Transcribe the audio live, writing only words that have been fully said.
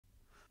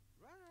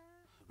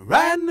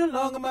riding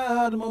along in my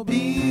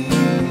automobile,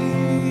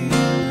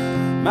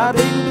 my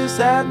baby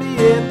beside me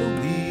at the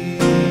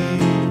wheel.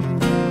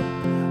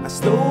 I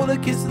stole a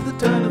kiss at the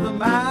turn of a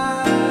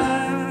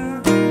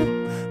mile,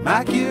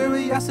 my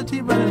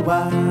curiosity running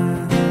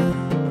wild,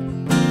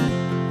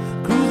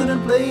 cruising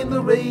and playing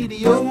the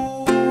radio,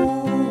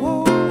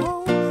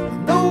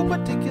 no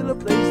particular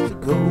place to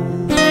go.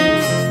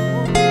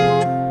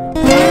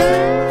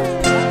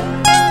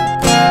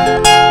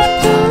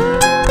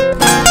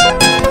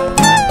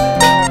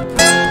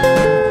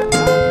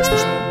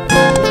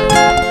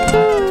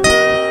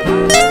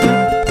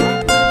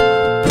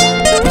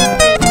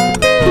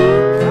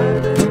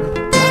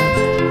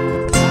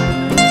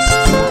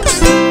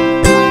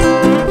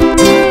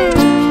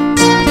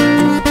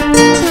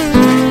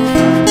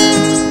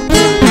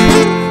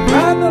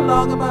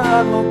 In my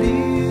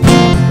automobile, I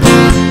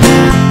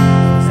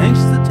was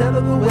anxious to tell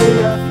her the way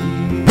I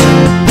feel,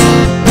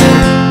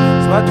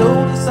 so I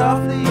told her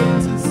softly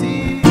and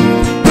sincere.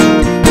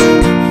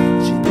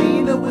 She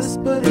leaned and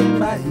whispered in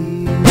my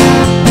ear,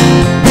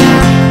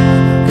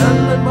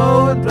 cuddling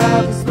more and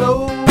driving slow,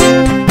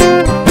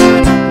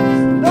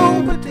 no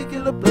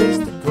particular place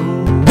to go,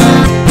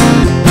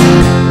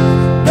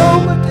 no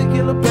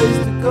particular place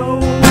to go.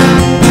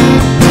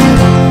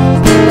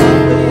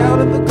 Way out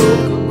in the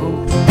Coca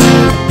Road,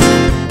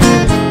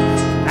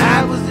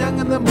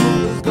 and the moon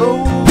was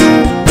gold,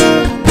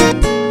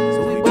 so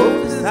we both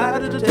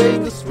decided to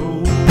take a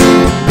stroll.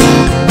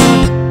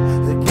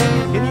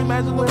 Can you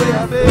imagine the way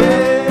I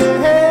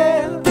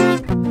felt?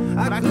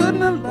 I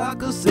couldn't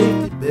unlock a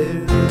safety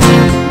belt.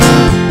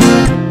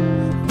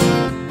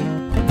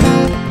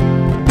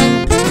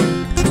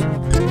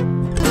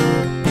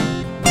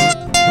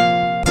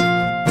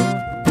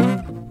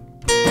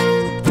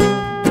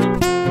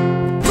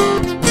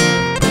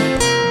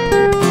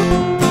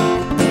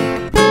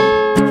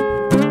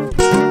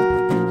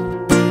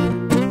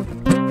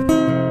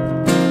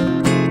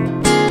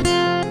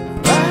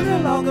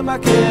 My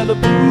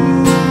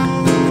calaboose,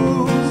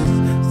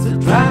 still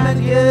trying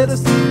to get a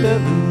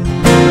seat.